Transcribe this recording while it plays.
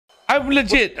I'm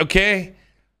legit, okay?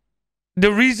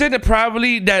 The reason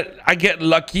probably that I get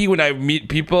lucky when I meet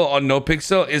people on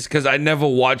NoPixel is because I never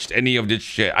watched any of this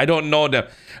shit. I don't know them.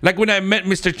 Like when I met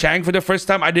Mr. Chang for the first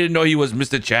time, I didn't know he was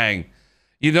Mr. Chang.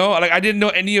 You know, like I didn't know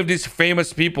any of these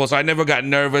famous people, so I never got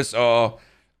nervous or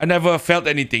I never felt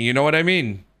anything. You know what I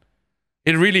mean?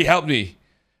 It really helped me.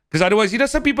 Because otherwise, you know,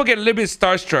 some people get a little bit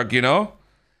starstruck, you know?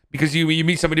 Because you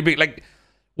meet somebody big. Like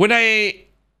when I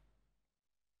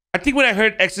think when I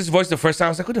heard X's voice the first time, I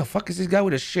was like, who the fuck is this guy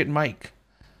with a shit mic?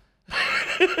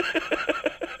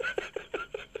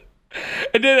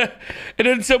 and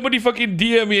then somebody fucking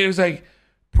DM me and it was like,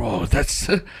 bro, that's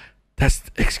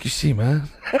XQC, man.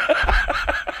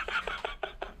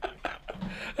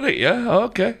 I'm like, yeah,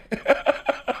 okay.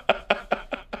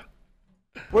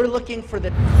 We're looking for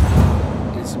the...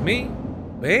 It's me,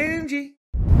 Benji.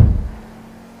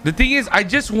 The thing is, I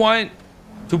just want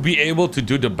to be able to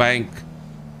do the bank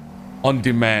on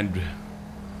demand.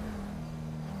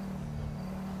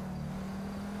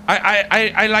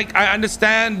 I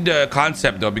understand the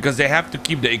concept though, because they have to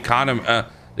keep the economy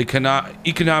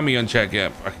on check. Yeah,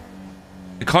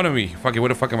 economy. Fuck it. What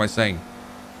the fuck am I saying?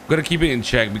 Gotta keep it in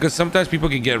check because sometimes people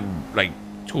can get like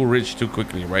too rich too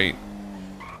quickly, right?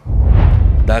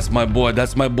 That's my boy.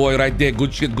 That's my boy right there.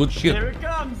 Good shit. Good shit. Here it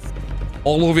comes.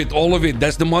 All of it. All of it.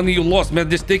 That's the money you lost, man.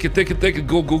 Just take it. Take it. Take it.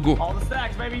 Go. Go. Go. All the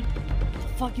stacks, baby. What the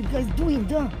fuck you guys doing,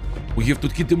 duh? We have to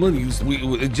get the money.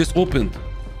 It just opened.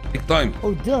 Take time.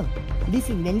 Oh, duh.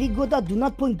 Listen, when we go there, do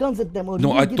not point guns at them. Or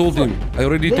No, I told him. I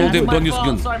already told him, don't use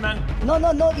guns. Sorry, man. No,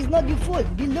 it's not your fault.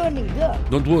 We're learning, duh.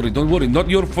 Don't worry. Not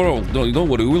your fault. Don't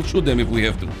worry. We'll shoot them if we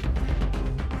have to.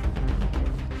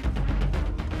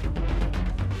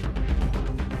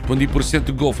 $20%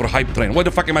 to go for hype train. Why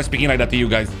the fuck am I speaking like that to you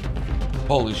guys?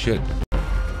 Holy shit.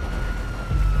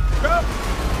 Go.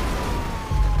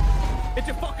 Get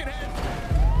your fucking hands.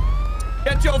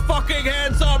 Get your fucking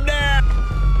hands up there.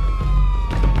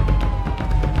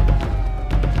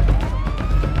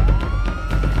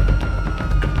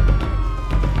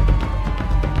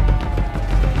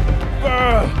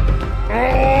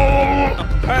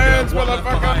 Hands,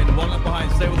 motherfucker! One up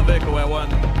behind. Stay with the vehicle where one.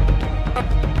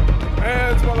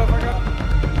 Hands, motherfucker!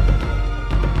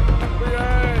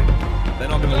 They're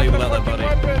not gonna leave without their buddy.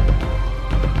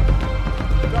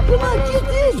 Come on, get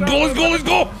this! Let's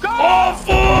go! Oh,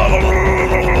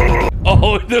 fuck!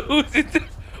 Oh, who's it?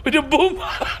 With the boom!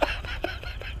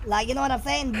 Like, you know what I'm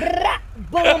saying? Brrrah!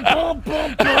 Boom, boom,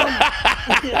 boom, boom!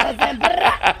 You know what I'm saying?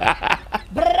 Brrrah!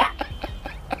 Brrrah!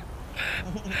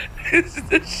 This is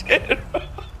the shit, bro.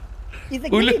 It's a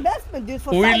good investment, dude.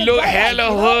 For we look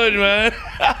hella hood, man.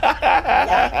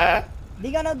 Yeah.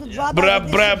 They're gonna do drop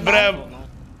bruh.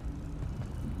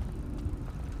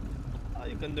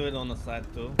 You can do it on the side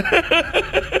too.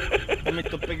 Want me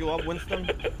to pick you up, Winston?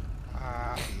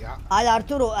 Yeah.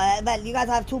 Arturo, well, you guys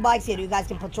have two bikes here. You guys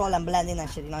can patrol and blend in and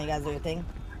shit. You know, you guys do your thing.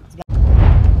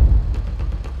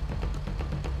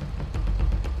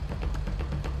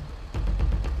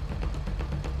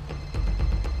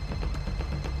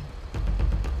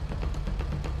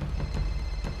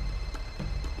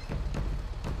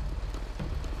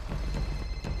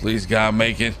 Please, God,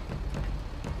 make it.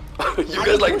 You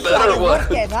guys like that or what?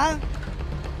 Huh?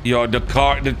 Yo, the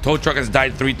tow truck has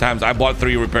died 3 times. I bought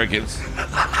 3 repair kits.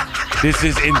 This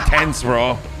is intense,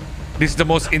 bro. This is the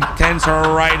most intense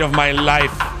ride of my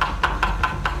life.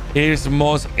 It is the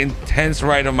most intense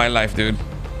ride of my life, dude.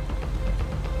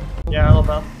 Yeah, hello,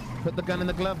 pal. Put the gun in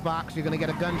the glove box. You're gonna get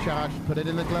a gun charge. Put it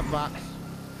in the glove box.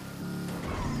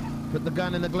 Put the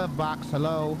gun in the glove box.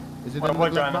 Hello? Is it in the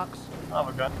glove box? I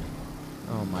have a gun.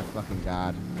 Oh my fucking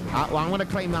god. Well, I'm gonna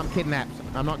claim I'm kidnapped.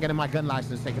 I'm not getting my gun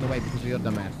license taken away because of your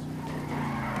dumbass.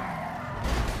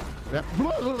 Yep.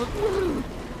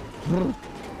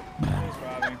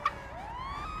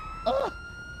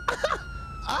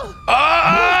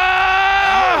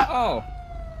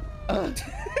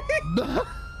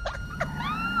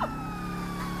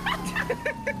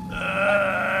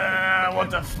 What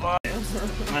the fuck?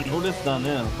 Man, who this done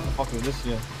here? What the fuck is this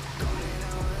here?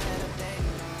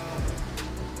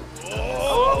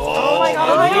 Oh my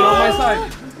god! Get on my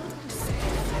side.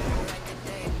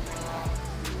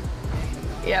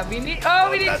 Yeah, we need. Oh,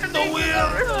 we need to the wheel.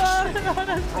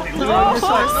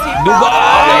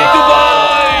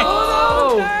 Dubai!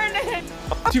 Oh, darn it!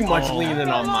 Too much leaning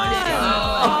on my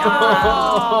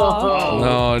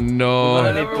side. No.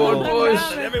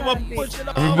 Everyone push it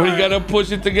up. Everybody gotta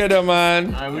push it together,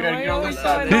 man. Alright, we gotta get on this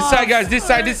side. This side, guys. This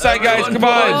side, guys. Come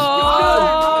on.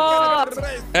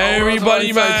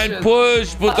 Everybody, man.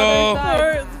 Push, puto.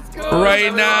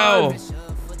 Right now.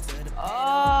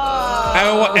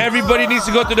 Everybody needs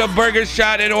to go to the burger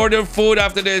shop and order food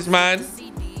after this, man.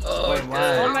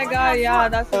 Oh my god, yeah,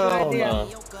 that's a good idea.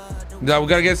 No, we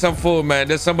gotta get some food, man.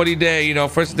 There's somebody there, you know,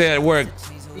 first day at work.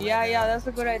 Yeah, that's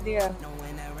a good idea.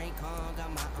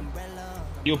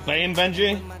 You paying,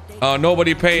 Benji? Oh,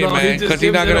 nobody paying, No, man, he just because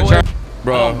he's not gives it gonna away. charge.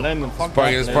 Bro, Blame him. Fuck park,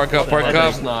 that, just man. park up, park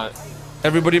It's up. not.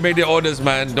 Everybody made their orders,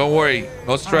 man. Don't worry,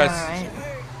 no stress.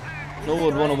 No one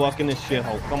would want to walk in this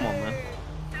shithole. Come on, man.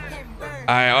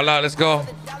 All right, all out, let's go.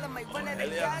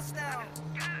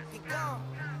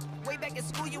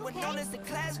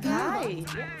 Hi.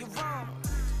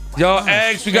 Yo,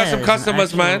 Eggs, we got some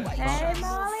customers, man. Hey,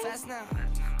 Molly.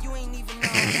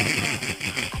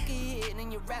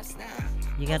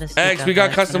 You gotta Eggs, we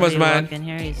got customers, man. In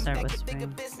here, you start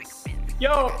whispering.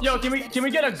 Yo, can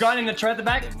we get a gun in the tray at the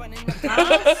back?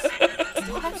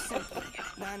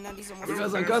 You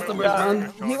guys are customers,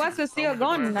 man. He wants to see a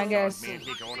gun, I guess.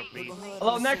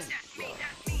 Hello, next.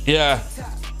 Yeah,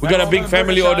 we got a big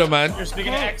family order, man. You're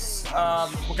speaking to X.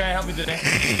 What can I help you today?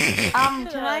 Can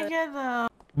I get the...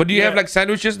 But do you have like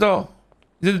sandwiches though?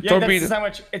 Is it Yeah, that's torpedo? a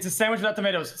sandwich. It's a sandwich without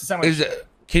tomatoes. It's a sandwich. Is it,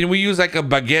 can we use like a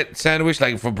baguette sandwich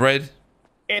like for bread?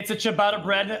 It's a ciabatta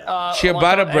bread.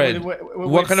 Ciabatta bread.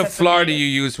 What kind of flour do you?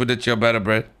 you use with the ciabatta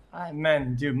bread?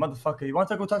 Man, dude, motherfucker. You want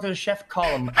to go talk to the chef? Call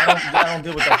him. I don't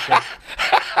deal with that shit.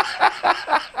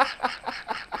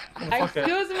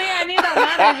 Excuse me, I need a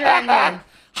manager in here.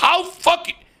 How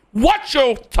fucking... Watch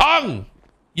your tongue,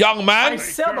 young man. I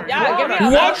sell the Yeah, give me a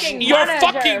Watch fucking your manager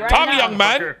fucking right tongue, now. young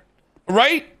man.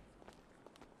 Right?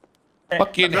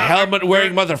 Fucking helmet wearing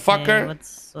Hey, mother-fucker.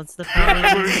 what's the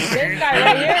problem? This guy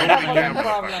right here is the fucking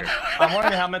problem. I'm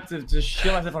wearing a helmet to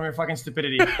shield myself from your fucking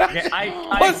stupidity. Okay, I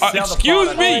What? sell the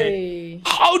Excuse product. me? Hey.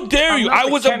 How dare you? I'm not I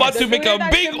the was about to chemist. make a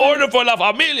big order for La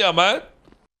Familia, man.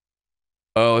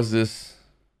 Oh, what's this?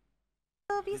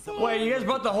 Wait, you guys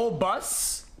brought the whole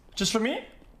bus just for me?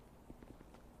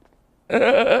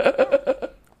 Okay,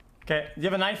 do you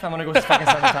have a knife? I'm gonna go fucking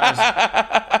sanitize.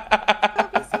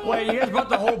 Wait, you guys brought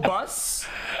the whole bus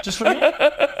just for me?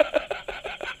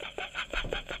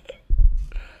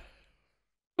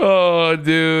 Oh,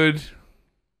 dude.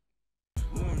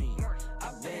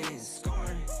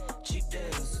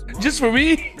 Just for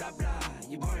me?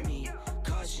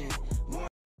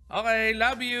 Okay,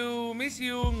 love you. Miss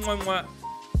you. Mwah, mwah.